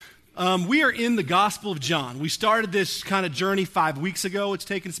We are in the Gospel of John. We started this kind of journey 5 weeks ago. It's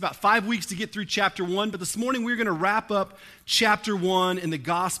taken us about 5 weeks to get through chapter 1, but this morning we're going to wrap up chapter 1 in the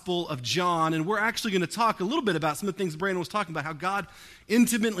Gospel of John, and we're actually going to talk a little bit about some of the things Brandon was talking about, how God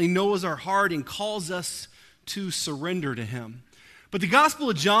intimately knows our heart and calls us to surrender to Him. But the Gospel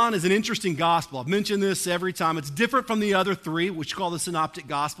of John is an interesting gospel. I've mentioned this every time. It's different from the other three, which call the Synoptic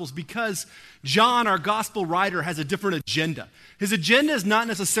Gospels, because John, our gospel writer, has a different agenda. His agenda is not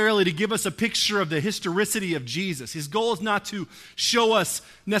necessarily to give us a picture of the historicity of Jesus. His goal is not to show us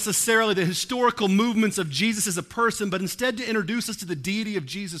necessarily the historical movements of Jesus as a person, but instead to introduce us to the deity of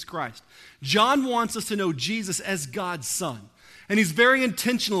Jesus Christ. John wants us to know Jesus as God's Son. And he's very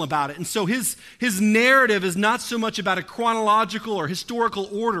intentional about it. And so his narrative is not so much about a chronological or historical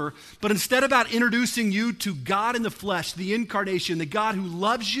order, but instead about introducing you to God in the flesh, the incarnation, the God who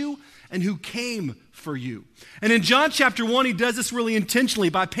loves you and who came for you. And in John chapter 1, he does this really intentionally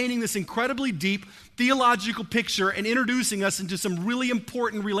by painting this incredibly deep theological picture and introducing us into some really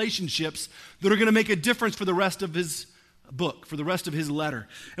important relationships that are going to make a difference for the rest of his book, for the rest of his letter.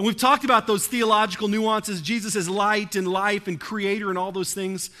 And we've talked about those theological nuances, Jesus as light and life and creator and all those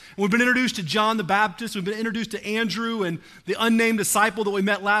things. And we've been introduced to John the Baptist. We've been introduced to Andrew and the unnamed disciple that we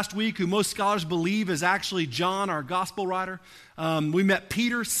met last week, who most scholars believe is actually John, our gospel writer. We met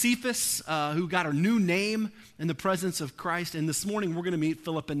Peter, Cephas, who got a new name in the presence of Christ. And this morning we're going to meet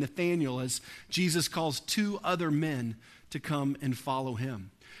Philip and Nathanael as Jesus calls two other men to come and follow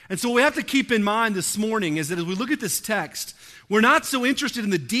him. And so what we have to keep in mind this morning is that as we look at this text, we're not so interested in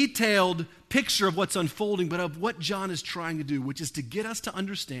the detailed picture of what's unfolding, but of what John is trying to do, which is to get us to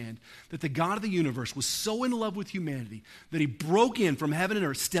understand that the God of the universe was so in love with humanity that he broke in from heaven and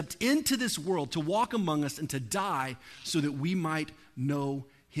earth, stepped into this world to walk among us and to die so that we might know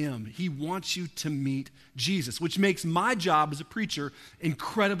him. He wants you to meet Jesus, which makes my job as a preacher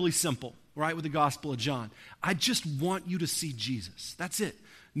incredibly simple, right, with the Gospel of John. I just want you to see Jesus. That's it.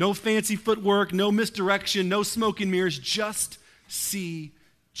 No fancy footwork, no misdirection, no smoke and mirrors, just see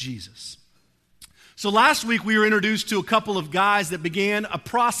Jesus. So last week we were introduced to a couple of guys that began a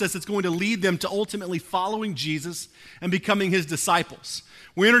process that's going to lead them to ultimately following Jesus and becoming his disciples.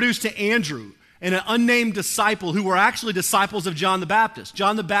 We're introduced to Andrew and an unnamed disciple who were actually disciples of John the Baptist.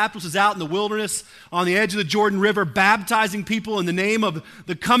 John the Baptist was out in the wilderness on the edge of the Jordan River baptizing people in the name of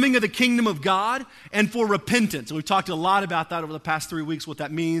the coming of the kingdom of God and for repentance. And we've talked a lot about that over the past 3 weeks, what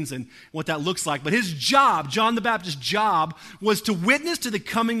that means and what that looks like. But his job, John the Baptist's job, was to witness to the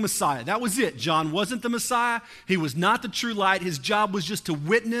coming Messiah. That was it. John wasn't the Messiah. He was not the true light. His job was just to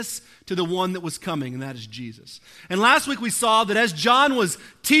witness to the one that was coming, and that is Jesus. And last week we saw that as John was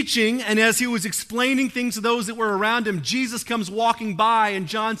teaching and as he was explaining things to those that were around him, Jesus comes walking by and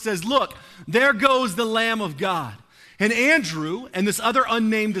John says, "Look, there goes the Lamb of God." And Andrew and this other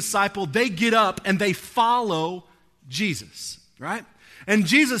unnamed disciple, they get up and they follow Jesus, right? And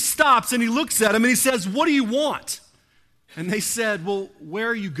Jesus stops and he looks at him and he says, "What do you want?" And they said, "Well, where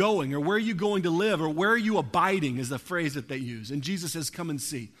are you going? Or where are you going to live? Or where are you abiding?" is the phrase that they use. And Jesus says, "Come and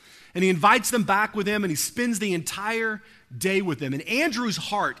see." And he invites them back with him and he spends the entire day with them. And Andrew's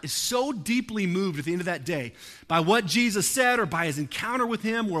heart is so deeply moved at the end of that day by what Jesus said or by his encounter with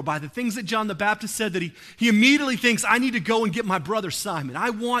him or by the things that John the Baptist said that he immediately thinks, "I need to go and get my brother Simon. I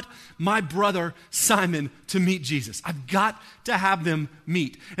want my brother Simon to meet Jesus. I've got to have them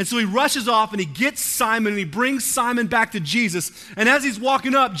meet." And so he rushes off and he gets Simon and he brings Simon back to Jesus. And as he's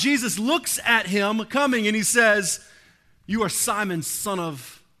walking up, Jesus looks at him coming and he says, "You are Simon, son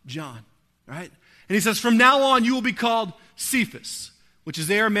of John," right? And he says, "From now on, you will be called Cephas," which is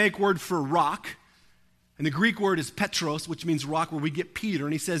the Aramaic word for rock. And the Greek word is Petros, which means rock, where we get Peter.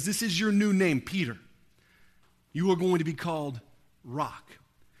 And he says, "This is your new name, Peter. You are going to be called Rock."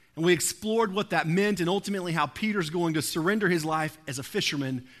 And we explored what that meant and ultimately how Peter's going to surrender his life as a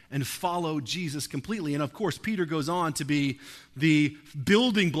fisherman and follow Jesus completely. And of course, Peter goes on to be the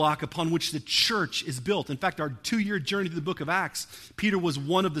building block upon which the church is built. In fact, our 2-year journey to the book of Acts, Peter was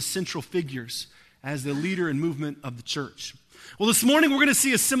one of the central figures as the leader and movement of the church. Well, this morning we're going to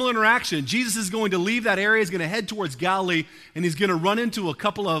see a similar interaction. Jesus is going to leave that area, he's going to head towards Galilee, and he's going to run into a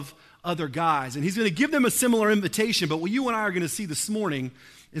couple of other guys. And he's going to give them a similar invitation, but what you and I are going to see this morning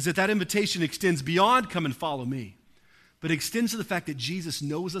is that invitation extends beyond "come and follow me," but it extends to the fact that Jesus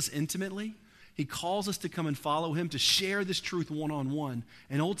knows us intimately. He calls us to come and follow him, to share this truth one-on-one,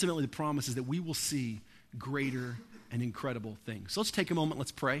 and ultimately the promise is that we will see greater and incredible things. So let's take a moment,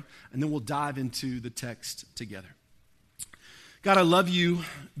 let's pray, and then we'll dive into the text together. God, I love you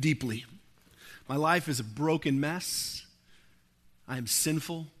deeply. My life is a broken mess. I am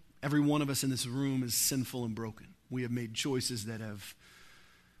sinful. Every one of us in this room is sinful and broken. We have made choices that have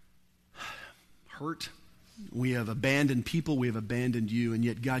hurt. We have abandoned people. We have abandoned you. And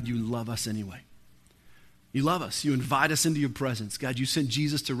yet, God, you love us anyway. You love us. You invite us into your presence. God, you sent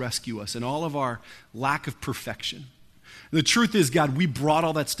Jesus to rescue us in all of our lack of perfection. And the truth is, God, we brought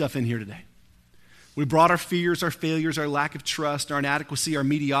all that stuff in here today. We brought our fears, our failures, our lack of trust, our inadequacy, our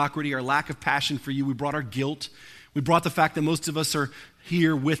mediocrity, our lack of passion for you. We brought our guilt. We brought the fact that most of us are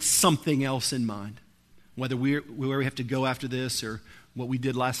here with something else in mind, whether where we have to go after this or what we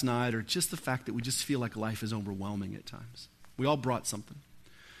did last night or just the fact that we just feel like life is overwhelming at times. We all brought something.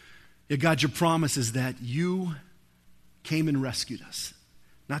 Yet, God, your promise is that you came and rescued us.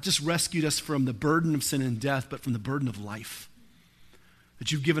 Not just rescued us from the burden of sin and death, but from the burden of life.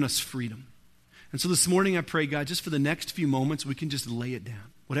 That you've given us freedom. And so this morning I pray, God, just for the next few moments, we can just lay it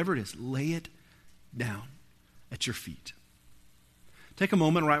down. Whatever it is, lay it down at your feet. Take a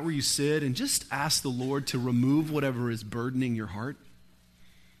moment right where you sit and just ask the Lord to remove whatever is burdening your heart.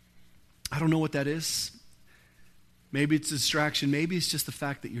 I don't know what that is. Maybe it's a distraction. Maybe it's just the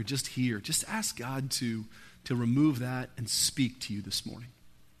fact that you're just here. Just ask God to remove that and speak to you this morning.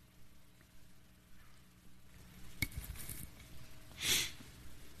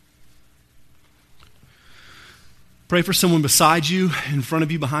 Pray for someone beside you, in front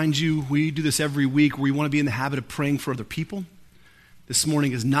of you, behind you. We do this every week where we want to be in the habit of praying for other people. This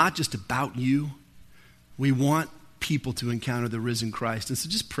morning is not just about you. We want people to encounter the risen Christ. And so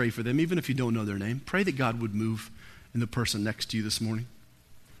just pray for them, even if you don't know their name. Pray that God would move in the person next to you this morning.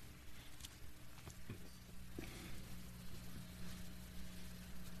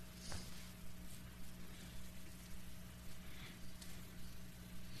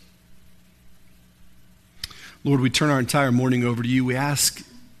 Lord, we turn our entire morning over to you. We ask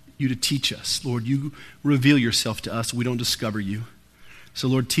you to teach us. Lord, you reveal yourself to us. We don't discover you. So,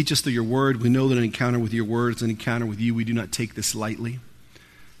 Lord, teach us through your word. We know that an encounter with your word is an encounter with you. We do not take this lightly.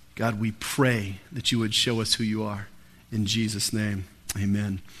 God, we pray that you would show us who you are. In Jesus' name,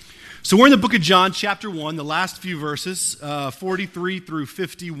 amen. So we're in the book of John, chapter 1, the last few verses, 43 through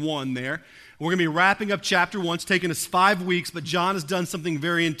 51 there. We're going to be wrapping up chapter 1. It's taken us 5 weeks, but John has done something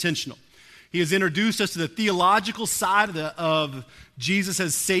very intentional. He has introduced us to the theological side of Jesus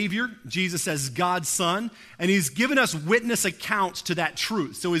as Savior, Jesus as God's Son, and he's given us witness accounts to that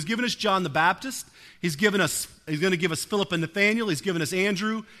truth. So he's given us John the Baptist. He's going to give us Philip and Nathanael. He's given us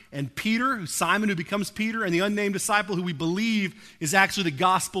Andrew and Peter, Simon who becomes Peter, and the unnamed disciple who we believe is actually the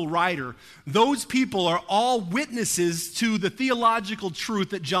gospel writer. Those people are all witnesses to the theological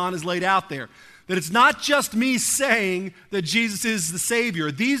truth that John has laid out there. That it's not just me saying that Jesus is the Savior.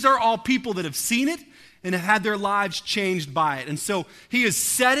 These are all people that have seen it and have had their lives changed by it. And so he is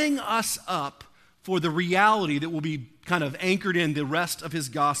setting us up for the reality that will be kind of anchored in the rest of his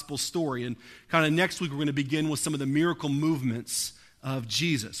gospel story. And kind of next week, we're going to begin with some of the miracle movements of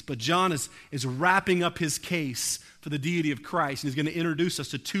Jesus. But John is wrapping up his case for the deity of Christ, and he's going to introduce us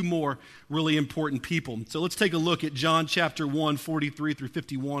to two more really important people. So let's take a look at John chapter 1, 43 through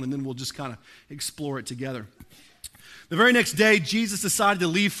 51, and then we'll just kind of explore it together. The very next day, Jesus decided to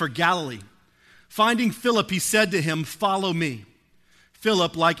leave for Galilee. Finding Philip, he said to him, "Follow me."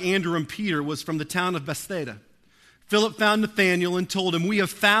 Philip, like Andrew and Peter, was from the town of Bethsaida. Philip found Nathanael and told him, "We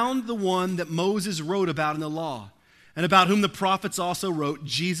have found the one that Moses wrote about in the law, and about whom the prophets also wrote,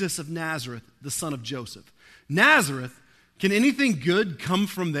 Jesus of Nazareth, the son of Joseph." "Nazareth? Can anything good come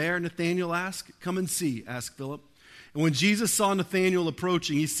from there?" Nathanael asked. "Come and see," asked Philip. And when Jesus saw Nathanael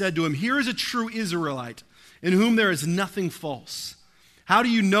approaching, he said to him, "Here is a true Israelite, in whom there is nothing false." "How do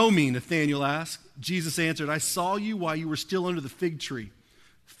you know me?" Nathanael asked. Jesus answered, "I saw you while you were still under the fig tree,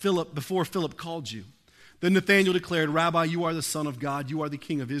 before Philip called you." Then Nathanael declared, "Rabbi, you are the Son of God. You are the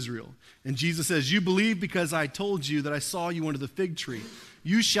King of Israel." And Jesus says, "You believe because I told you that I saw you under the fig tree.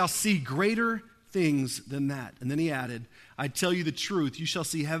 You shall see greater things than that." And then he added, "I tell you the truth, you shall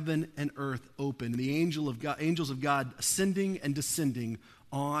see heaven and earth open, and the angels of God ascending and descending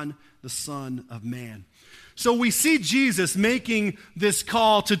on the Son of Man." So we see Jesus making this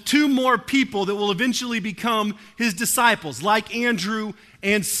call to two more people that will eventually become his disciples, like Andrew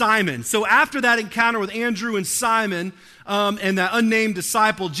and Simon. So after that encounter with Andrew and Simon and that unnamed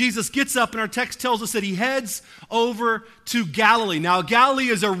disciple, Jesus gets up, and our text tells us that he heads over to Galilee. Now, Galilee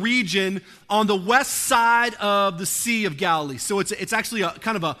is a region on the west side of the Sea of Galilee. So it's actually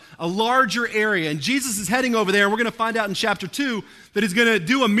kind of a larger area. And Jesus is heading over there, and we're going to find out in chapter 2 that he's going to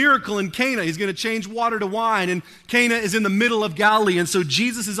do a miracle in Cana. He's going to change water to wine, and Cana is in the middle of Galilee. And so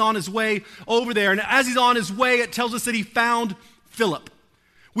Jesus is on his way over there. And as he's on his way, it tells us that he found Philip.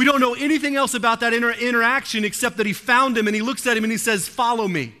 We don't know anything else about that interaction except that he found him, and he looks at him and he says, "Follow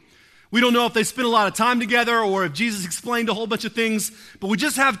me." We don't know if they spent a lot of time together or if Jesus explained a whole bunch of things, but we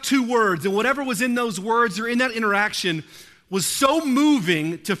just have 2 words, and whatever was in those words or in that interaction was so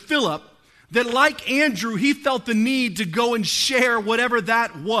moving to Philip that, like Andrew, he felt the need to go and share whatever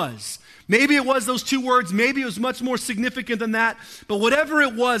that was. Maybe it was those 2 words, maybe it was much more significant than that, but whatever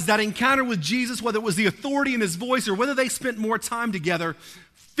it was, that encounter with Jesus, whether it was the authority in his voice or whether they spent more time together,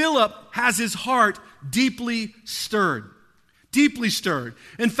 Philip has his heart deeply stirred. Deeply stirred.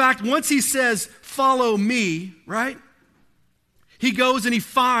 In fact, once he says, "Follow me," right? He goes and he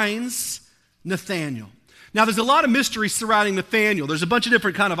finds Nathanael. Now, there's a lot of mystery surrounding Nathanael. There's a bunch of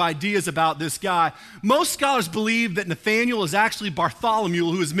different kind of ideas about this guy. Most scholars believe that Nathanael is actually Bartholomew,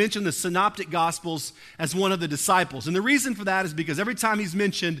 who is mentioned in the Synoptic Gospels as one of the disciples. And the reason for that is because every time he's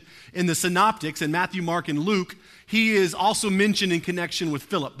mentioned in the Synoptics, in Matthew, Mark, and Luke, he is also mentioned in connection with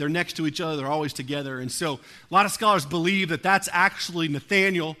Philip. They're next to each other. They're always together. And so a lot of scholars believe that that's actually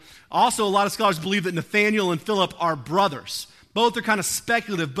Nathanael. Also, a lot of scholars believe that Nathanael and Philip are brothers. Both are kind of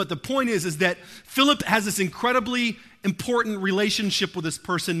speculative, but the point is that Philip has this incredibly important relationship with this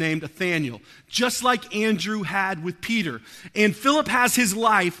person named Nathanael, just like Andrew had with Peter. And Philip has his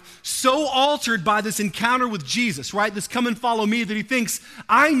life so altered by this encounter with Jesus, right? This "come and follow me," that he thinks,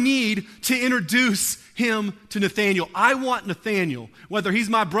 I need to introduce him to Nathanael. I want Nathanael, whether he's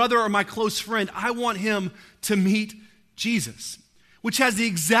my brother or my close friend, I want him to meet Jesus, which has the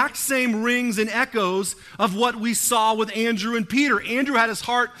exact same rings and echoes of what we saw with Andrew and Peter. Andrew had his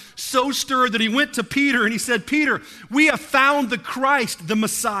heart so stirred that he went to Peter and he said, "Peter, we have found the Christ, the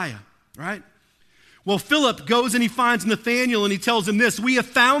Messiah," right? Well, Philip goes and he finds Nathanael and he tells him this: "We have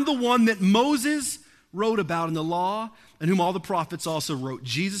found the one that Moses wrote about in the law and whom all the prophets also wrote,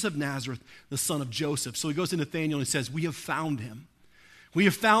 Jesus of Nazareth, the son of Joseph." So he goes to Nathanael and he says, "We have found him. We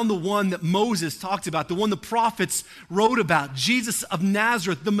have found the one that Moses talked about, the one the prophets wrote about, Jesus of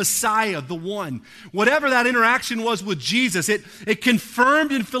Nazareth, the Messiah, the one." Whatever that interaction was with Jesus, it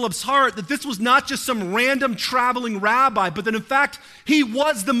confirmed in Philip's heart that this was not just some random traveling rabbi, but that in fact he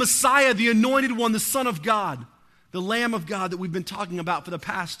was the Messiah, the anointed one, the Son of God, the Lamb of God that we've been talking about for the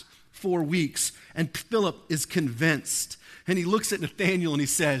past 4 weeks. And Philip is convinced. And he looks at Nathanael and he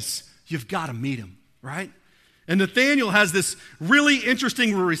says, "You've got to meet him," right? And Nathanael has this really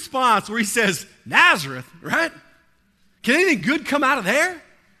interesting response where he says, "Nazareth, right? Can anything good come out of there?"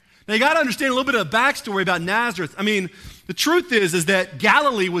 Now, you got to understand a little bit of the backstory about Nazareth. I mean, the truth is that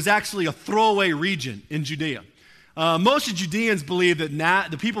Galilee was actually a throwaway region in Judea. Most of Judeans believe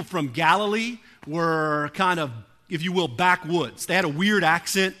that the people from Galilee were kind of, if you will, backwoods. They had a weird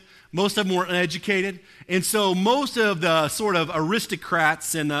accent. Most of them were uneducated. And so most of the sort of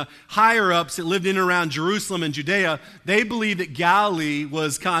aristocrats and the higher-ups that lived in and around Jerusalem and Judea, they believed that Galilee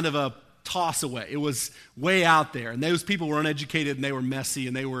was kind of a toss-away. It was way out there. And those people were uneducated and they were messy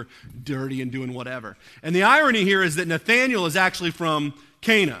and they were dirty and doing whatever. And the irony here is that Nathanael is actually from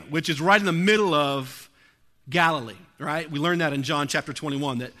Cana, which is right in the middle of Galilee, right? We learned that in John chapter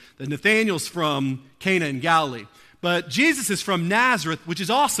 21, that Nathanael's from Cana in Galilee. But Jesus is from Nazareth, which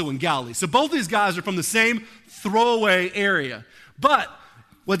is also in Galilee. So both these guys are from the same throwaway area. But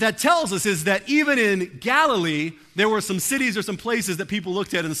what that tells us is that even in Galilee, there were some cities or some places that people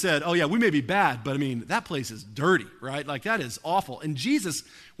looked at and said, "Oh yeah, we may be bad, but I mean, that place is dirty," right? Like, that is awful. And Jesus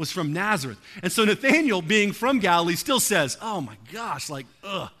was from Nazareth. And so Nathanael, being from Galilee, still says, "Oh my gosh, like,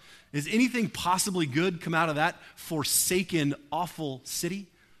 ugh, is anything possibly good come out of that forsaken, awful city?"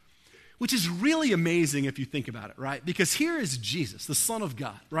 Which is really amazing if you think about it, right? Because here is Jesus, the Son of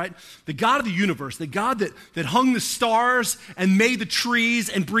God, right? The God of the universe, the God that hung the stars and made the trees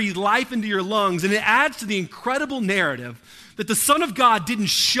and breathed life into your lungs. And it adds to the incredible narrative that the Son of God didn't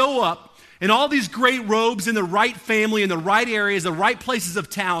show up in all these great robes in the right family, in the right areas, the right places of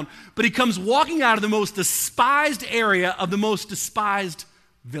town, but he comes walking out of the most despised area of the most despised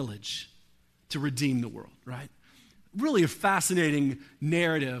village to redeem the world, right? Really a fascinating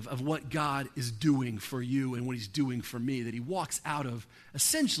narrative of what God is doing for you and what he's doing for me, that he walks out of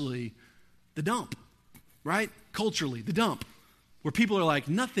essentially the dump, right? Culturally, the dump, where people are like,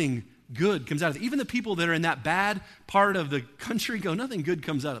 nothing good comes out of it. Even the people that are in that bad part of the country go, nothing good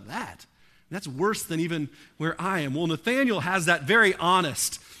comes out of that. And that's worse than even where I am. Well, Nathanael has that very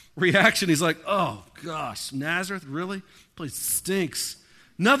honest reaction. He's like, "Oh gosh, Nazareth, really? This place stinks.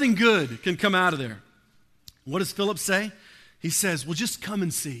 Nothing good can come out of there." What does Philip say? He says, "Well, just come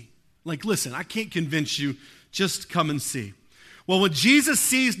and see." Like, listen, I can't convince you. Just come and see. Well, when Jesus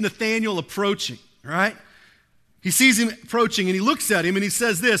sees Nathanael approaching, right? He sees him approaching and he looks at him and he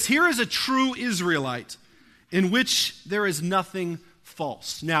says this: "Here is a true Israelite in which there is nothing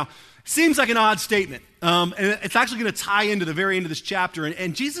false. Now, seems like an odd statement, and it's actually going to tie into the very end of this chapter,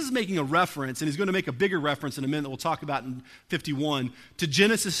 and Jesus is making a reference, and he's going to make a bigger reference in a minute that we'll talk about in 51, to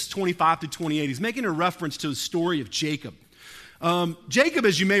Genesis 25 through 28. He's making a reference to the story of Jacob. Jacob,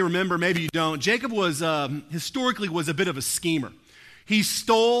 as you may remember, maybe you don't, Jacob was historically was a bit of a schemer. He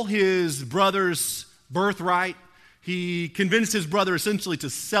stole his brother's birthright. He convinced his brother essentially to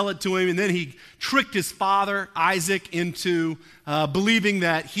sell it to him, and then he tricked his father, Isaac, into believing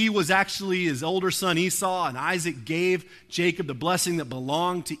that he was actually his older son, Esau, and Isaac gave Jacob the blessing that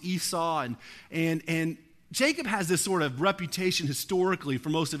belonged to Esau. And Jacob has this sort of reputation historically for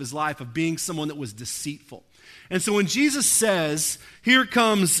most of his life of being someone that was deceitful. And so when Jesus says, here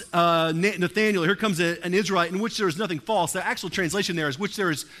comes Nathanael, here comes an Israelite in which there is nothing false, the actual translation there is which there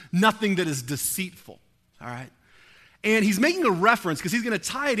is nothing that is deceitful, all right? And he's making a reference because he's going to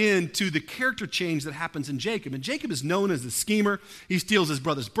tie it into the character change that happens in Jacob. And Jacob is known as the schemer. He steals his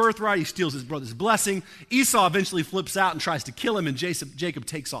brother's birthright. He steals his brother's blessing. Esau eventually flips out and tries to kill him, and Jacob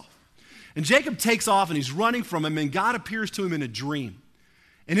takes off. And Jacob takes off, and he's running from him, and God appears to him in a dream.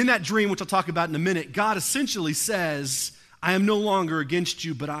 And in that dream, which I'll talk about in a minute, God essentially says, I am no longer against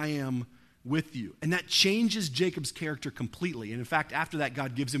you, but I am with you. And that changes Jacob's character completely. And in fact, after that,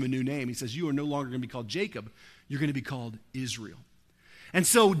 God gives him a new name. He says, you are no longer going to be called Jacob. You're going to be called Israel. And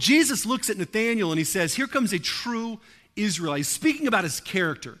so Jesus looks at Nathanael and he says, here comes a true Israelite. He's speaking about his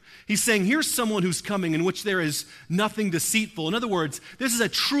character. He's saying, here's someone who's coming in which there is nothing deceitful. In other words, this is a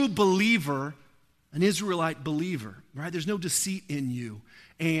true believer, an Israelite believer, right? There's no deceit in you.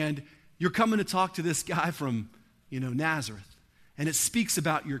 And you're coming to talk to this guy from, Nazareth. And it speaks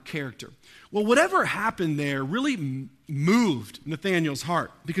about your character. Well, whatever happened there really moved Nathanael's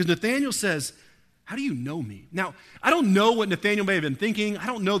heart, because Nathanael says, how do you know me? Now, I don't know what Nathanael may have been thinking. I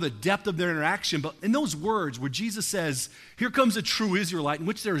don't know the depth of their interaction, but in those words where Jesus says, here comes a true Israelite in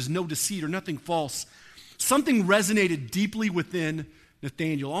which there is no deceit or nothing false, something resonated deeply within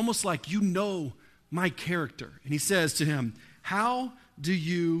Nathanael, almost like, you know my character. And he says to him, how do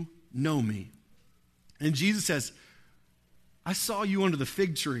you know me? And Jesus says, I saw you under the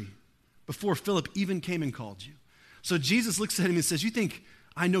fig tree before Philip even came and called you. So Jesus looks at him and says, you think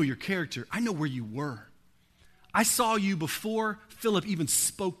I know your character? I know where you were. I saw you before Philip even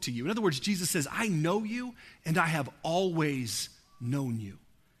spoke to you. In other words, Jesus says, I know you and I have always known you.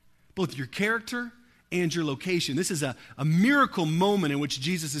 Both your character and your location. This is a miracle moment in which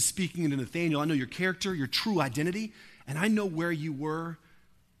Jesus is speaking to Nathanael. I know your character, your true identity, and I know where you were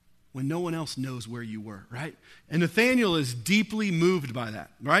when no one else knows where you were, right? And Nathanael is deeply moved by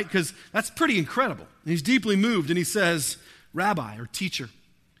that, right? Because that's pretty incredible. And he's deeply moved, and he says, Rabbi or teacher,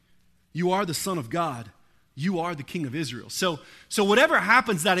 you are the Son of God. You are the King of Israel. So whatever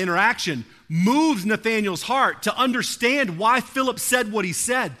happens, that interaction moves Nathanael's heart to understand why Philip said what he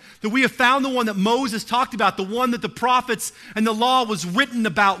said. That we have found the one that Moses talked about, the one that the prophets and the law was written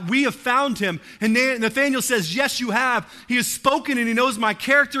about. We have found him. And Nathanael says, yes, you have. He has spoken and he knows my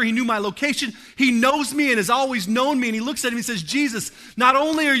character. He knew my location. He knows me and has always known me. And he looks at him and says, Jesus, not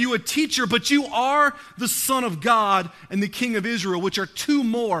only are you a teacher, but you are the Son of God and the King of Israel, which are two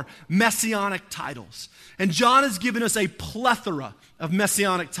more messianic titles. And John has given us a plethora of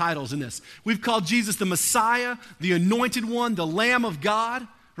messianic titles in this. We've called Jesus the Messiah, the Anointed One, the Lamb of God,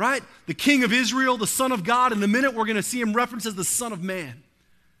 right? The King of Israel, the Son of God. In a minute, we're going to see him referenced as the Son of Man.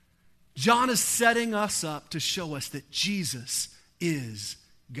 John is setting us up to show us that Jesus is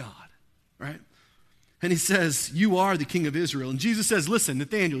God, right? And he says, you are the King of Israel. And Jesus says, listen,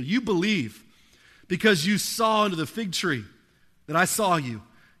 Nathanael, you believe because you saw under the fig tree that I saw you.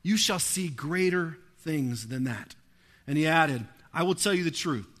 You shall see greater things than that. And he added, I will tell you the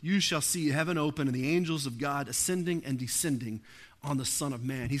truth. You shall see heaven open and the angels of God ascending and descending on the Son of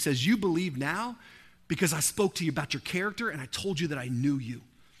Man. He says, you believe now because I spoke to you about your character and I told you that I knew you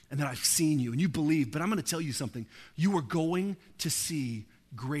and that I've seen you and you believe. But I'm going to tell you something. You are going to see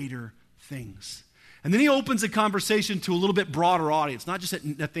greater things. And then he opens a conversation to a little bit broader audience, not just at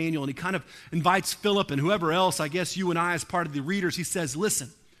Nathanael, and he kind of invites Philip and whoever else, I guess you and I as part of the readers. He says, listen,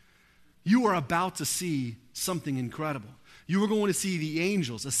 you are about to see something incredible. You are going to see the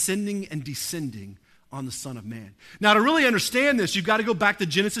angels ascending and descending on the Son of Man. Now, to really understand this, you've got to go back to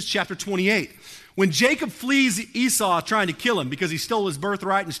Genesis chapter 28. When Jacob flees Esau trying to kill him because he stole his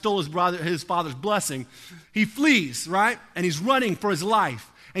birthright and stole his father's blessing, he flees, right? And he's running for his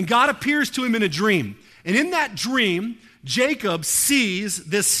life. And God appears to him in a dream. And in that dream, Jacob sees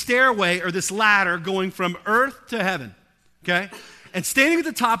this stairway or this ladder going from earth to heaven, okay? And standing at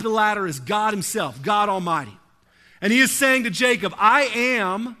the top of the ladder is God himself, God Almighty. And he is saying to Jacob, I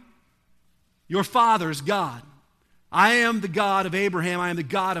am your father's God. I am the God of Abraham. I am the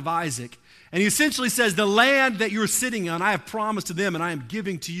God of Isaac. And he essentially says, the land that you're sitting on, I have promised to them, and I am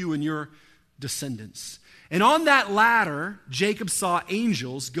giving to you and your descendants. And on that ladder, Jacob saw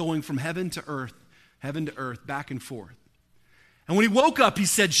angels going from heaven to earth, back and forth. And when he woke up, he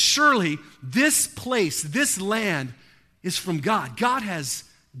said, surely this place, this land is from God. God has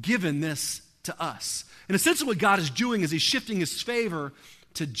given this to us. And essentially what God is doing is he's shifting his favor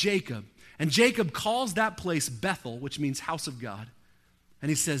to Jacob. And Jacob calls that place Bethel, which means house of God. And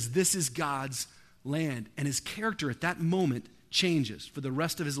he says, this is God's land. And his character at that moment changes for the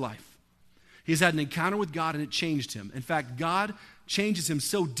rest of his life. He's had an encounter with God and it changed him. In fact, God changes him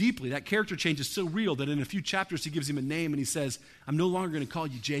so deeply, that character change is so real that in a few chapters he gives him a name and he says, I'm no longer going to call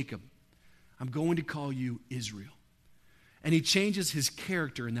you Jacob. I'm going to call you Israel. And he changes his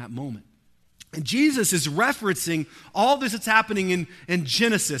character in that moment. And Jesus is referencing all this that's happening in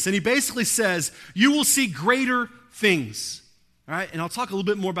Genesis. And he basically says, you will see greater things. All right? And I'll talk a little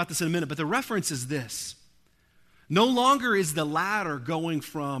bit more about this in a minute. But the reference is this. No longer is the ladder going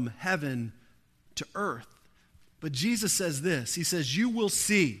from heaven to earth. But Jesus says this. He says, you will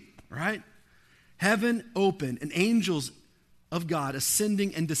see, right? Heaven open and angels of God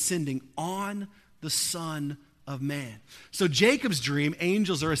ascending and descending on the Son of Man. So Jacob's dream,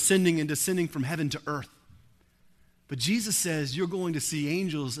 angels are ascending and descending from heaven to earth. But Jesus says you're going to see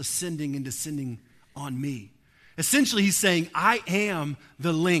angels ascending and descending on me. Essentially, he's saying, I am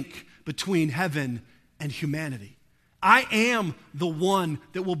the link between heaven and humanity. I am the one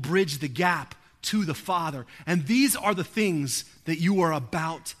that will bridge the gap to the Father. And these are the things that you are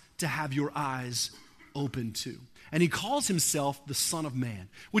about to have your eyes open to. And he calls himself the Son of Man,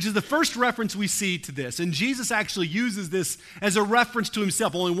 which is the first reference we see to this. And Jesus actually uses this as a reference to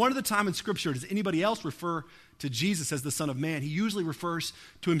himself. Only one other time in Scripture does anybody else refer to Jesus as the Son of Man. He usually refers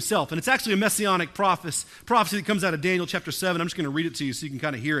to himself. And it's actually a messianic prophecy that comes out of Daniel chapter 7. I'm just going to read it to you so you can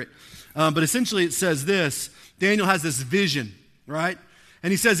kind of hear it. But essentially it says this. Daniel has this vision, right?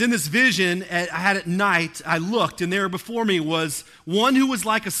 And he says, in this vision I had at night, I looked, and there before me was one who was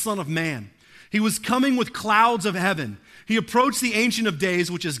like a son of man. He was coming with clouds of heaven. He approached the Ancient of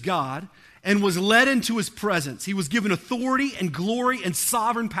Days, which is God, and was led into his presence. He was given authority and glory and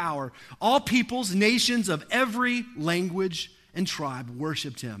sovereign power. All peoples, nations of every language and tribe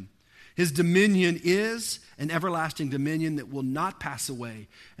worshiped him. His dominion is an everlasting dominion that will not pass away,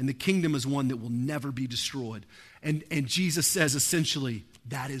 and the kingdom is one that will never be destroyed. And Jesus says essentially,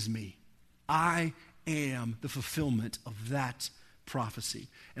 that is me. I am the fulfillment of that prophecy.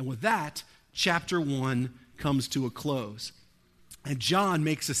 And with that, chapter 1 comes to a close. And John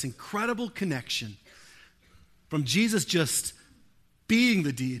makes this incredible connection from Jesus just being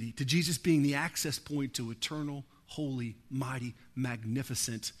the deity to Jesus being the access point to eternal, holy, mighty,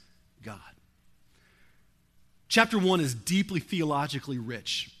 magnificent God. Chapter 1 is deeply theologically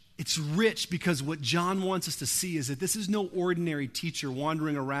rich. It's rich because what John wants us to see is that this is no ordinary teacher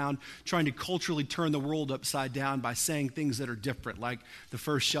wandering around trying to culturally turn the world upside down by saying things that are different, like the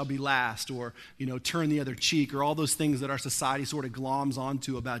first shall be last, or, turn the other cheek, or all those things that our society sort of gloms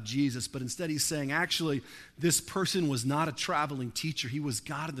onto about Jesus. But instead he's saying, actually, this person was not a traveling teacher. He was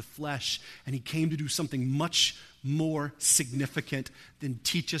God in the flesh, and he came to do something much more significant than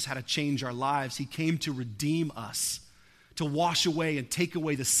teach us how to change our lives. He came to redeem us, to wash away and take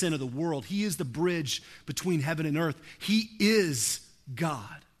away the sin of the world. He is the bridge between heaven and earth. He is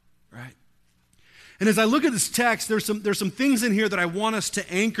God, right? And as I look at this text, there's some things in here that I want us to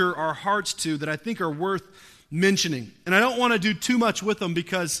anchor our hearts to that I think are worth mentioning. And I don't want to do too much with them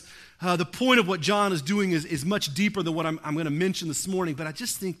because the point of what John is doing is much deeper than what I'm going to mention this morning, but I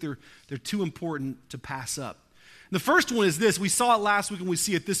just think they're too important to pass up. And the first one is this. We saw it last week and we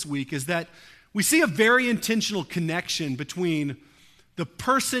see it this week, is that we see a very intentional connection between the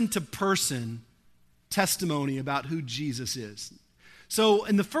person-to-person testimony about who Jesus is. So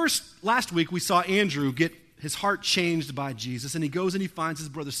last week, we saw Andrew get his heart changed by Jesus, and he goes and he finds his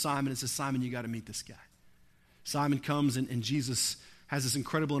brother Simon and says, Simon, you got to meet this guy. Simon comes and Jesus has this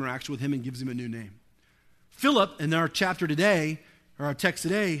incredible interaction with him and gives him a new name. Philip, in our chapter today, or our text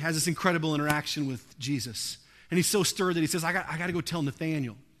today, has this incredible interaction with Jesus. And he's so stirred that he says, I got to go tell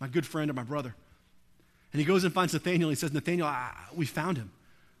Nathanael, my good friend or my brother. And he goes and finds Nathanael. And he says, Nathanael, we found him.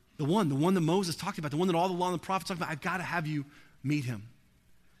 The one that Moses talked about, the one that all the law and the prophets talked about. I've got to have you meet him.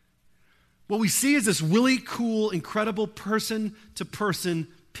 What we see is this really cool, incredible person-to-person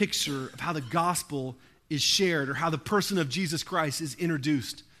picture of how the gospel is shared, or how the person of Jesus Christ is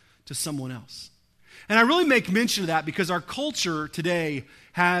introduced to someone else. And I really make mention of that because our culture today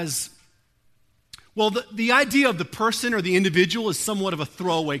has, the idea of the person or the individual is somewhat of a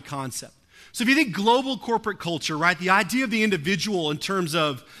throwaway concept. So if you think global corporate culture, right, the idea of the individual in terms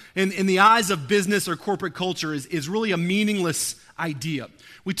of, in the eyes of business or corporate culture is really a meaningless idea.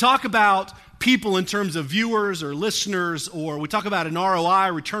 We talk about people in terms of viewers or listeners, or we talk about an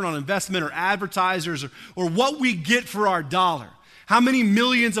ROI, return on investment, or advertisers, or what we get for our dollar. How many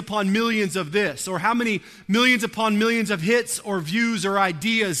millions upon millions of this, or how many millions upon millions of hits or views or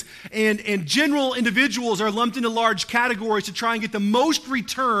ideas, and general individuals are lumped into large categories to try and get the most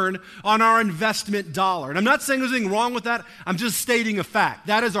return on our investment dollar. And I'm not saying there's anything wrong with that. I'm just stating a fact.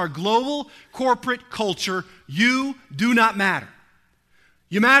 That is our global corporate culture. You do not matter.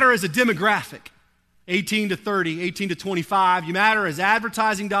 You matter as a demographic, 18 to 30, 18 to 25. You matter as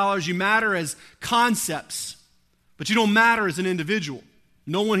advertising dollars. You matter as concepts. But you don't matter as an individual.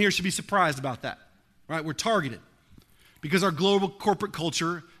 No one here should be surprised about that, right? We're targeted because our global corporate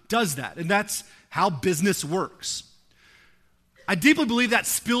culture does that, and that's how business works. I deeply believe that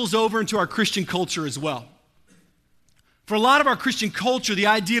spills over into our Christian culture as well. For a lot of our Christian culture, the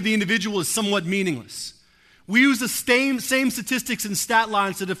idea of the individual is somewhat meaningless. We use the same statistics and stat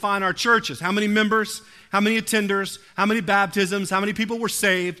lines to define our churches. How many members, how many attenders, how many baptisms, how many people were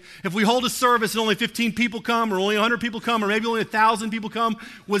saved. If we hold a service and only 15 people come, or only 100 people come, or maybe only 1,000 people come,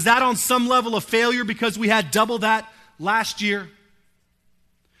 was that on some level of failure because we had double that last year?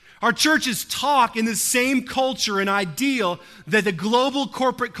 Our churches talk in the same culture and ideal that the global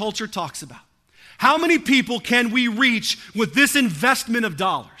corporate culture talks about. How many people can we reach with this investment of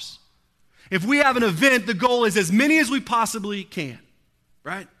dollars? If we have an event, the goal is as many as we possibly can,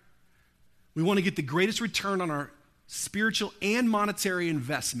 right? We want to get the greatest return on our spiritual and monetary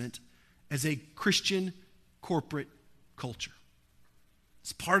investment as a Christian corporate culture.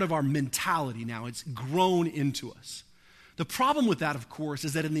 It's part of our mentality now. It's grown into us. The problem with that, of course,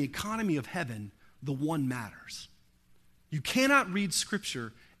 is that in the economy of heaven, the one matters. You cannot read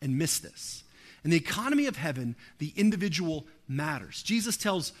Scripture and miss this. In the economy of heaven, the individual matters. Jesus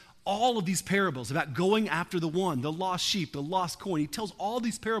tells all of these parables about going after the one, the lost sheep, the lost coin. He tells all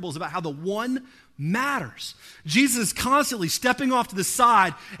these parables about how the one matters. Jesus is constantly stepping off to the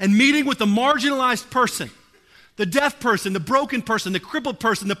side and meeting with the marginalized person, the deaf person, the broken person, the crippled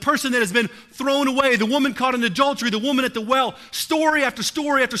person, the person that has been thrown away, the woman caught in adultery, the woman at the well. Story after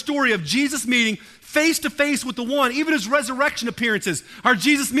story after story of Jesus meeting face to face with the one. Even his resurrection appearances are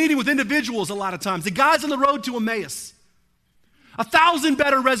Jesus meeting with individuals a lot of times. The guys on the road to Emmaus. 1,000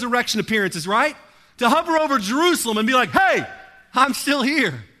 better resurrection appearances, right? To hover over Jerusalem and be like, hey, I'm still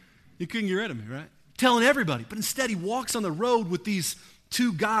here. You couldn't get rid of me, right? Telling everybody. But instead, he walks on the road with these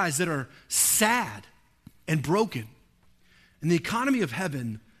two guys that are sad and broken. In the economy of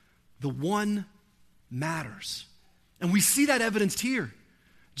heaven, the one matters. And we see that evidenced here.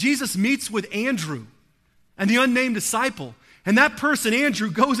 Jesus meets with Andrew and the unnamed disciple. And that person, Andrew,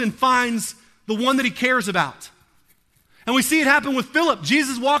 goes and finds the one that he cares about. And we see it happen with Philip.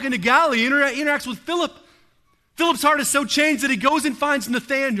 Jesus walking to Galilee, interacts with Philip. Philip's heart is so changed that he goes and finds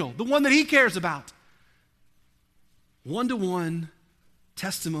Nathanael, the one that he cares about. One-to-one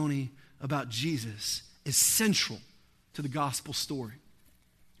testimony about Jesus is central to the gospel story.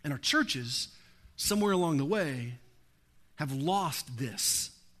 And our churches, somewhere along the way, have lost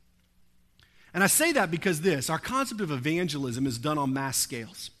this. And I say that because our concept of evangelism is done on mass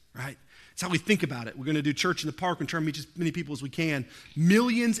scales, right? It's how we think about it. We're going to do church in the park and try to reach as many people as we can.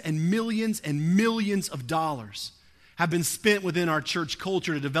 Millions and millions and millions of dollars have been spent within our church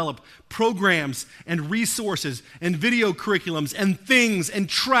culture to develop programs and resources and video curriculums and things and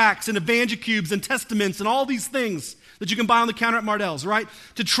tracts and EvangeCubes and Testaments and all these things that you can buy on the counter at Mardell's, right?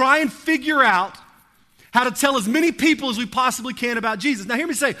 To try and figure out how to tell as many people as we possibly can about Jesus. Now hear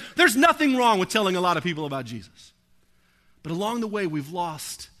me say, there's nothing wrong with telling a lot of people about Jesus. But along the way, we've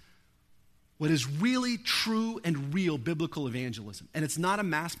lost what is really true and real biblical evangelism. And it's not a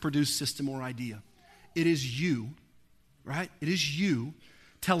mass-produced system or idea. It is you, right? It is you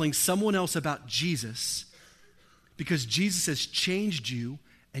telling someone else about Jesus because Jesus has changed you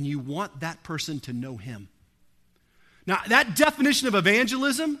and you want that person to know him. Now, that definition of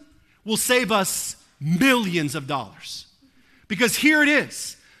evangelism will save us millions of dollars. Because here it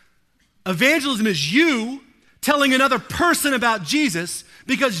is. Evangelism is you telling another person about Jesus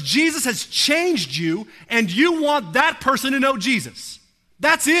because Jesus has changed you and you want that person to know Jesus.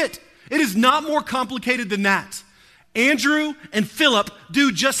 That's it. It is not more complicated than that. Andrew and Philip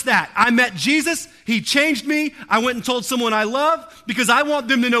do just that. I met Jesus. He changed me. I went and told someone I love because I want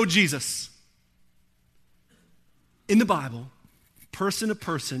them to know Jesus. In the Bible,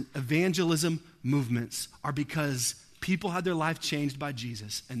 person-to-person evangelism movements are because people had their life changed by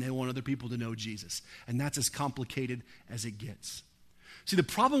Jesus and they want other people to know Jesus. And that's as complicated as it gets. See, the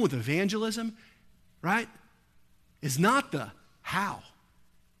problem with evangelism, right, is not the how.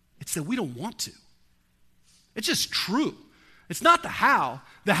 It's that we don't want to. It's just true. It's not the how.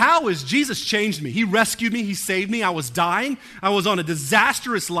 The how is Jesus changed me. He rescued me. He saved me. I was dying. I was on a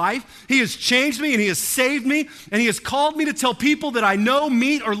disastrous life. He has changed me and he has saved me. And he has called me to tell people that I know,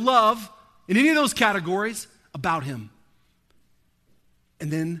 meet, or love in any of those categories about him.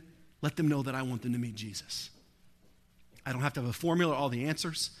 And then let them know that I want them to meet Jesus. I don't have to have a formula or all the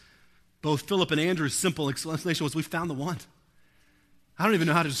answers. Both Philip and Andrew's simple explanation was, we found the one. I don't even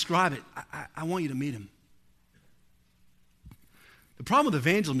know how to describe it. I want you to meet him. The problem with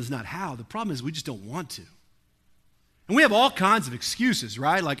evangelism is not how. The problem is we just don't want to. And we have all kinds of excuses,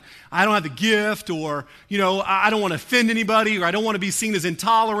 right? Like, I don't have the gift, or, I don't want to offend anybody, or I don't want to be seen as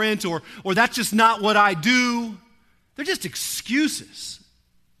intolerant, or that's just not what I do. They're just excuses.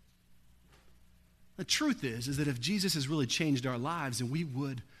 The truth is that if Jesus has really changed our lives, then we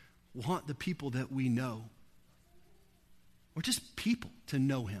would want the people that we know, or just people, to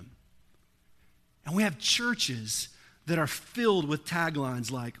know him. And we have churches that are filled with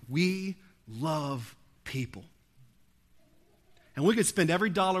taglines like, we love people. And we could spend every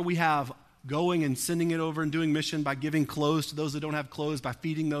dollar we have going and sending it over and doing mission by giving clothes to those that don't have clothes, by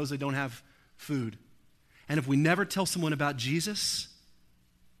feeding those that don't have food. And if we never tell someone about Jesus,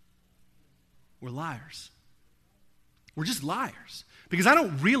 we're liars. We're just liars. Because I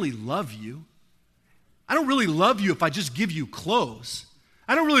don't really love you. I don't really love you if I just give you clothes.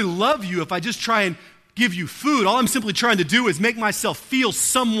 I don't really love you if I just try and give you food. All I'm simply trying to do is make myself feel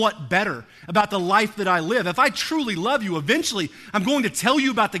somewhat better about the life that I live. If I truly love you, eventually I'm going to tell you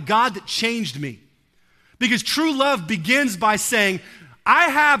about the God that changed me. Because true love begins by saying, I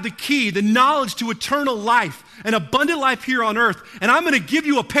have the key, the knowledge to eternal life, an abundant life here on earth, and I'm going to give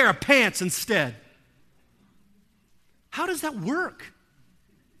you a pair of pants instead. How does that work?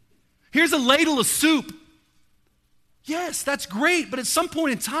 Here's a ladle of soup. Yes, that's great, but at some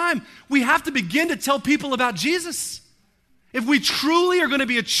point in time, we have to begin to tell people about Jesus. If we truly are going to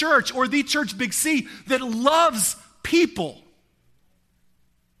be a church, or the church Big C, that loves people,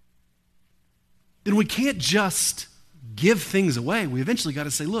 then we can't just give things away. We eventually got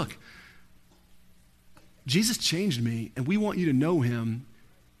to say, look, Jesus changed me, and we want you to know him,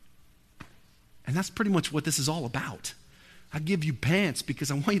 and that's pretty much what this is all about. I give you pants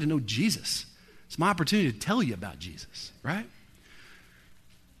because I want you to know Jesus. It's my opportunity to tell you about Jesus, right?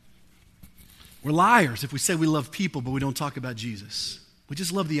 We're liars if we say we love people, but we don't talk about Jesus. We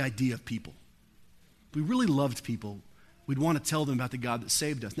just love the idea of people. If we really loved people, we'd want to tell them about the God that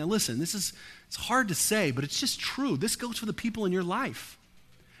saved us. Now listen, it's hard to say, but it's just true. This goes for the people in your life.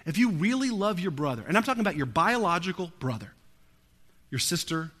 If you really love your brother, and I'm talking about your biological brother, your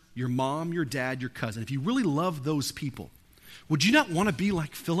sister, your mom, your dad, your cousin, if you really love those people, would you not want to be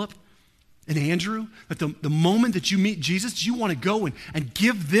like Philip and Andrew? That the moment that you meet Jesus, you want to go and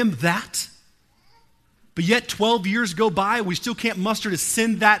give them that? But yet 12 years go by and we still can't muster to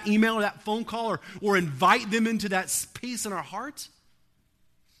send that email or that phone call or invite them into that space in our heart?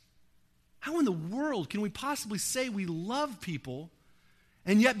 How in the world can we possibly say we love people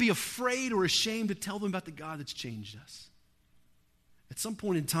and yet be afraid or ashamed to tell them about the God that's changed us? At some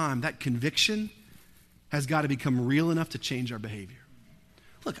point in time, that conviction has got to become real enough to change our behavior.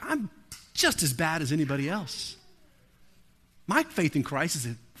 Look, I'm just as bad as anybody else. My faith in Christ is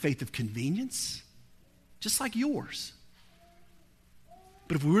a faith of convenience, just like yours.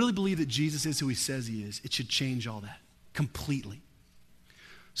 But if we really believe that Jesus is who he says he is, it should change all that completely.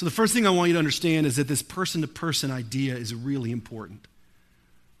 So the first thing I want you to understand is that this person-to-person idea is really important.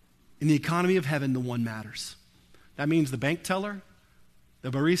 In the economy of heaven, the one matters. That means the bank teller, the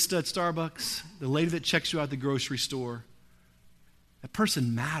barista at Starbucks, the lady that checks you out at the grocery store. That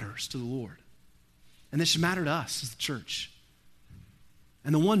person matters to the Lord. And this should matter to us as the church.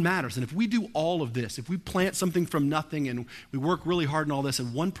 And the one matters. And if we do all of this, if we plant something from nothing and we work really hard in all this,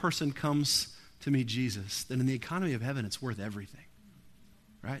 and one person comes to meet Jesus, then in the economy of heaven, it's worth everything.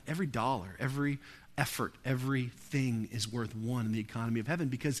 Right? Every dollar, every effort, everything is worth one in the economy of heaven,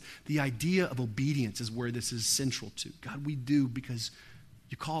 because the idea of obedience is where this is central to. God, we do because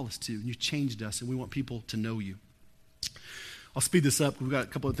you call us to, and you changed us, and we want people to know you. I'll speed this up. We've got a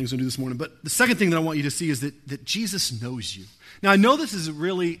couple of things to do this morning. But the second thing that I want you to see is that Jesus knows you. Now, I know this is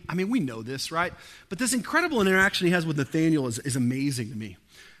really, we know this, right? But this incredible interaction he has with Nathanael is amazing to me.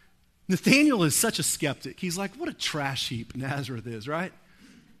 Nathanael is such a skeptic. He's like, what a trash heap Nazareth is, right?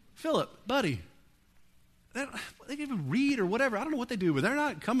 Philip, buddy, they can even read or whatever. I don't know what they do, but they're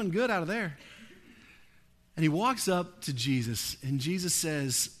not coming good out of there. And he walks up to Jesus, and Jesus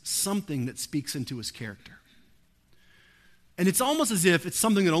says something that speaks into his character. And it's almost as if it's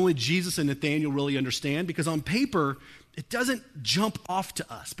something that only Jesus and Nathanael really understand, because on paper, it doesn't jump off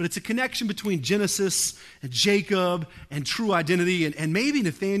to us, but it's a connection between Genesis and Jacob and true identity. And maybe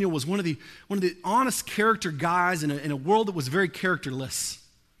Nathanael was one of the honest character guys in a world that was very characterless.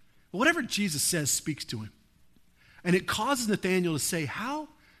 But whatever Jesus says speaks to him. And it causes Nathanael to say, how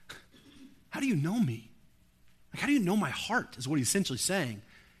do you know me? Like, how do you know my heart is what he's essentially saying.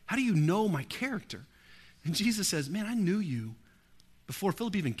 How do you know my character? And Jesus says, man, I knew you before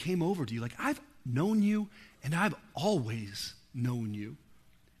Philip even came over to you. Like, I've known you and I've always known you.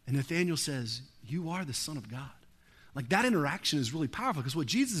 And Nathanael says, you are the Son of God. Like, that interaction is really powerful, because what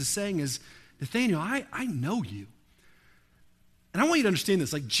Jesus is saying is, Nathanael, I know you. And I want you to understand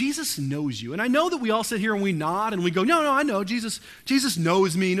this, like, Jesus knows you. And I know that we all sit here and we nod and we go, no, I know. Jesus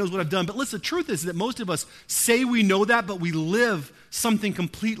knows me, he knows what I've done. But listen, the truth is that most of us say we know that, but we live something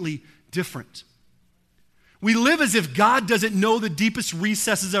completely different. We live as if God doesn't know the deepest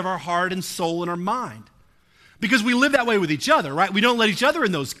recesses of our heart and soul and our mind. Because we live that way with each other, right? We don't let each other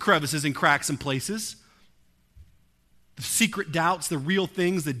in those crevices and cracks and places. The secret doubts, the real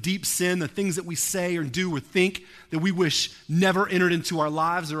things, the deep sin, the things that we say or do or think that we wish never entered into our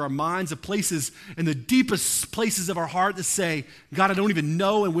lives or our minds, the places in the deepest places of our heart that say, God, I don't even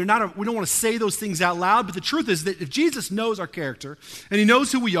know, and we don't want to say those things out loud. But the truth is that if Jesus knows our character, and he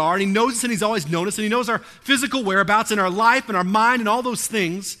knows who we are, and he knows us, and he's always known us, and he knows our physical whereabouts and our life and our mind and all those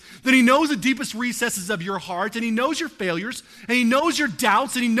things, then he knows the deepest recesses of your heart, and he knows your failures, and he knows your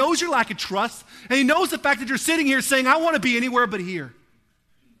doubts, and he knows your lack of trust, and he knows the fact that you're sitting here saying, I want to be anywhere but here.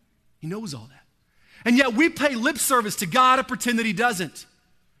 He knows all that. And yet we pay lip service to God and pretend that he doesn't.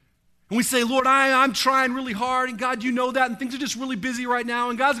 And we say, Lord, I'm trying really hard, and God, you know that, and things are just really busy right now.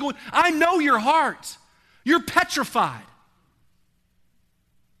 And God's going, I know your heart. You're petrified.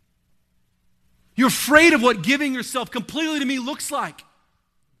 You're afraid of what giving yourself completely to me looks like.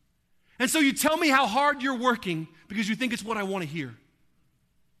 And so you tell me how hard you're working because you think it's what I want to hear.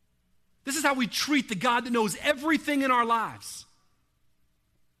 This is how we treat the God that knows everything in our lives.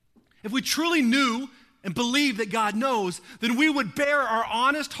 If we truly knew and believed that God knows, then we would bear our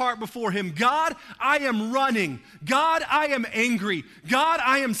honest heart before him. God, I am running. God, I am angry. God,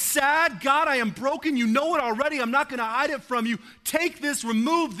 I am sad. God, I am broken. You know it already. I'm not going to hide it from you. Take this,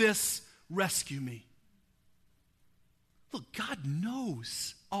 remove this, rescue me. Look, God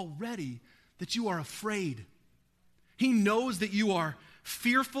knows already that you are afraid. He knows that you are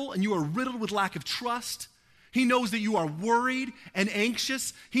fearful and you are riddled with lack of trust. He knows that you are worried and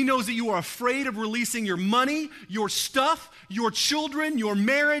anxious. He knows that you are afraid of releasing your money, your stuff, your children, your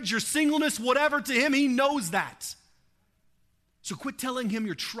marriage, your singleness, whatever to him. He knows that. So quit telling him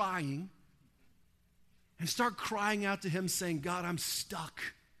you're trying and start crying out to him saying, God, I'm stuck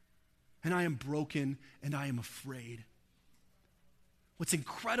and I am broken and I am afraid. What's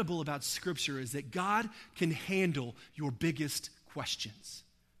incredible about Scripture is that God can handle your biggest questions.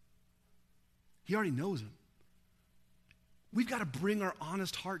 He already knows them. We've got to bring our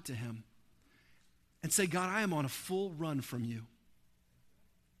honest heart to him and say, God, I am on a full run from you.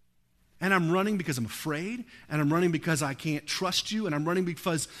 And I'm running because I'm afraid, and I'm running because I can't trust you, and I'm running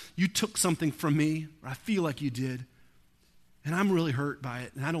because you took something from me, or I feel like you did, and I'm really hurt by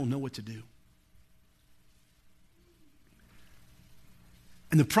it, and I don't know what to do.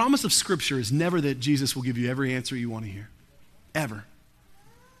 And the promise of Scripture is never that Jesus will give you every answer you want to hear, ever.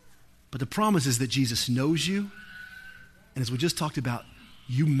 But the promise is that Jesus knows you, and as we just talked about,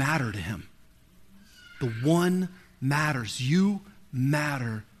 you matter to him. The one matters. You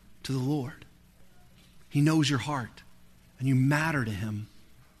matter to the Lord. He knows your heart, and you matter to him,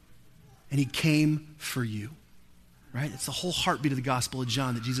 and he came for you, right? It's the whole heartbeat of the Gospel of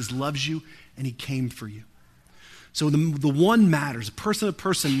John, that Jesus loves you, and he came for you. So the one matters. A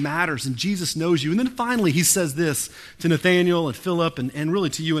person matters, and Jesus knows you. And then finally, he says this to Nathanael and Philip and really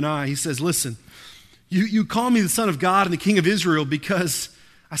to you and I. He says, listen, you call me the Son of God and the King of Israel because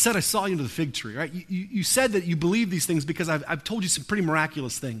I said I saw you under the fig tree, right? You said that you believe these things because I've told you some pretty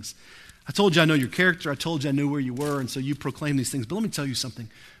miraculous things. I told you I know your character. I told you I knew where you were, and so you proclaim these things. But let me tell you something.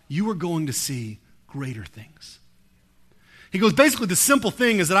 You are going to see greater things. He goes, basically, the simple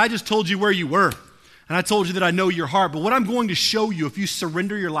thing is that I just told you where you were. And I told you that I know your heart, but what I'm going to show you if you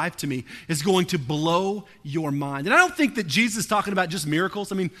surrender your life to me is going to blow your mind. And I don't think that Jesus is talking about just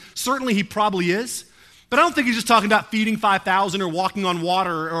miracles. I mean, certainly he probably is, but I don't think he's just talking about feeding 5,000 or walking on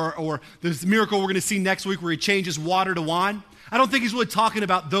water or this miracle we're going to see next week where he changes water to wine. I don't think he's really talking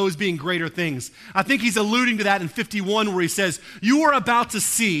about those being greater things. I think he's alluding to that in 51 where he says, you are about to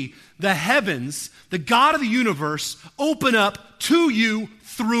see the heavens, the God of the universe, open up to you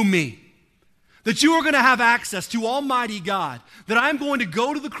through me. That you are going to have access to Almighty God. That I'm going to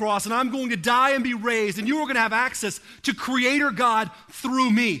go to the cross and I'm going to die and be raised. And you are going to have access to Creator God through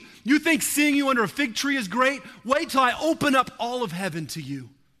me. You think seeing you under a fig tree is great? Wait till I open up all of heaven to you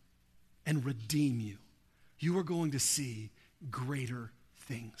and redeem you. You are going to see greater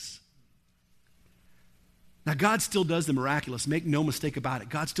things. Now, God still does the miraculous. Make no mistake about it.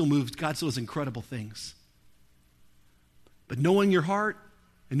 God still moves. God still does incredible things. But knowing your heart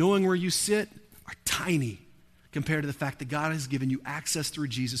and knowing where you sit are tiny compared to the fact that God has given you access through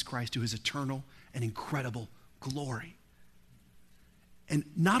Jesus Christ to his eternal and incredible glory. And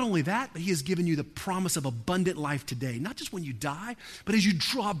not only that, but he has given you the promise of abundant life today. Not just when you die, but as you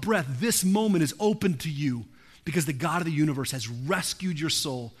draw breath, this moment is open to you because the God of the universe has rescued your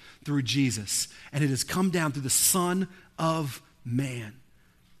soul through Jesus. And it has come down through the Son of Man.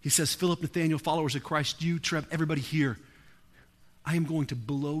 He says, Philip, Nathaniel, followers of Christ, you, Trev, everybody here, I am going to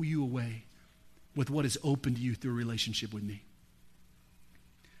blow you away with what is open to you through a relationship with me.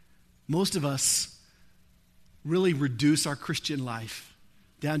 Most of us really reduce our Christian life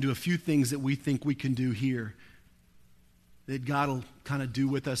down to a few things that we think we can do here that God will kind of do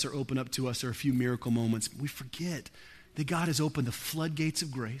with us or open up to us, or a few miracle moments. We forget that God has opened the floodgates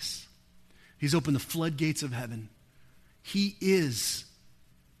of grace. He's opened the floodgates of heaven. He is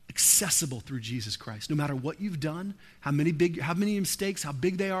accessible through Jesus Christ. No matter what you've done, how many mistakes, how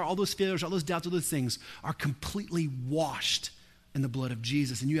big they are, all those failures, all those doubts, all those things are completely washed in the blood of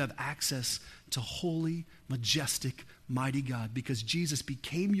Jesus. And you have access to holy, majestic, mighty God because Jesus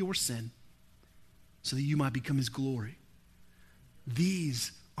became your sin so that you might become his glory.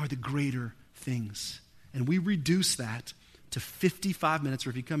 These are the greater things. And we reduce that to 55 minutes, or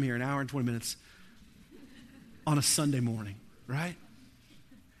if you come here, an hour and 20 minutes on a Sunday morning, right?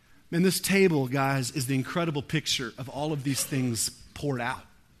 And this table, guys, is the incredible picture of all of these things poured out.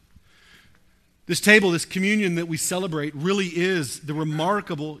 This table, this communion that we celebrate really is the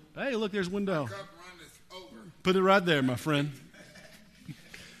remarkable, hey, look, there's Wendell. Put it right there, my friend. You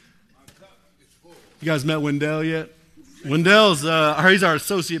guys met Wendell yet? Wendell's, he's our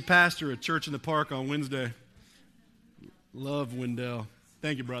associate pastor at Church in the Park on Wednesday. Love Wendell.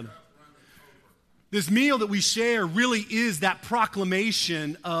 Thank you, brother. This meal that we share really is that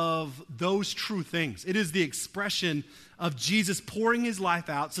proclamation of those true things. It is the expression of Jesus pouring his life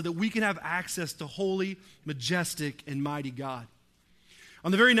out so that we can have access to holy, majestic, and mighty God.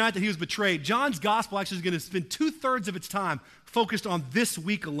 On the very night that he was betrayed, John's gospel actually is going to spend 2/3 of its time focused on this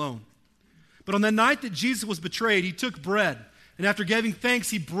week alone. But on the night that Jesus was betrayed, he took bread, and after giving thanks,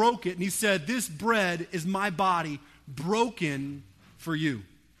 he broke it, and he said, "This bread is my body broken for you."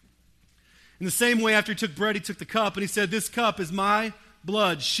 In the same way, after he took bread, he took the cup, and he said, "This cup is my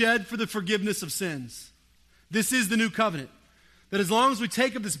blood shed for the forgiveness of sins." This is the new covenant, that as long as we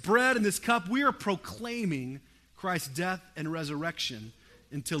take of this bread and this cup, we are proclaiming Christ's death and resurrection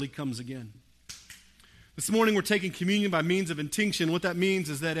until he comes again. This morning, we're taking communion by means of intinction. What that means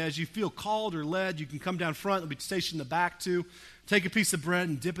is that as you feel called or led, you can come down front. There'll be stationed in the back too. Take a piece of bread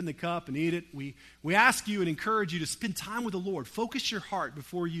and dip in the cup and eat it. We ask you and encourage you to spend time with the Lord. Focus your heart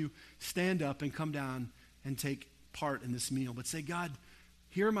before you stand up and come down and take part in this meal. But say, God,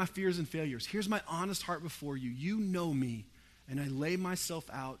 here are my fears and failures. Here's my honest heart before you. You know me, and I lay myself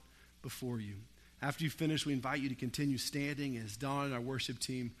out before you. After you finish, we invite you to continue standing as Don and our worship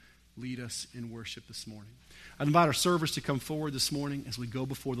team lead us in worship this morning. I'd invite our servers to come forward this morning as we go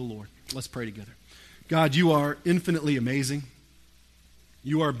before the Lord. Let's pray together. God, you are infinitely amazing.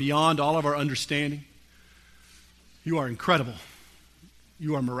 You are beyond all of our understanding. You are incredible.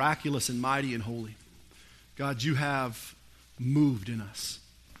 You are miraculous and mighty and holy. God, you have moved in us.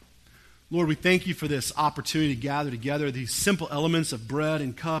 Lord, we thank you for this opportunity to gather together, these simple elements of bread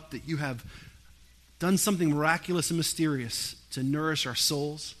and cup, that you have done something miraculous and mysterious to nourish our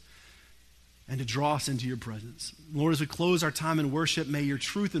souls and to draw us into your presence. Lord, as we close our time in worship, may your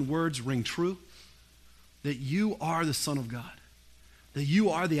truth and words ring true, that you are the Son of God, that you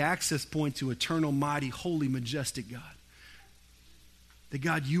are the access point to eternal, mighty, holy, majestic God. That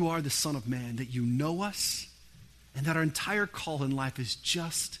God, you are the Son of Man, that you know us, and that our entire call in life is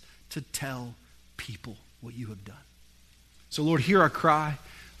just to tell people what you have done. So Lord, hear our cry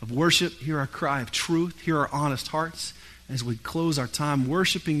of worship, hear our cry of truth, hear our honest hearts as we close our time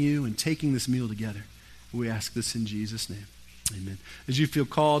worshiping you and taking this meal together. We ask this in Jesus' name. Amen. As you feel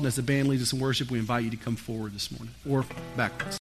called and as the band leads us in worship, we invite you to come forward this morning or backwards.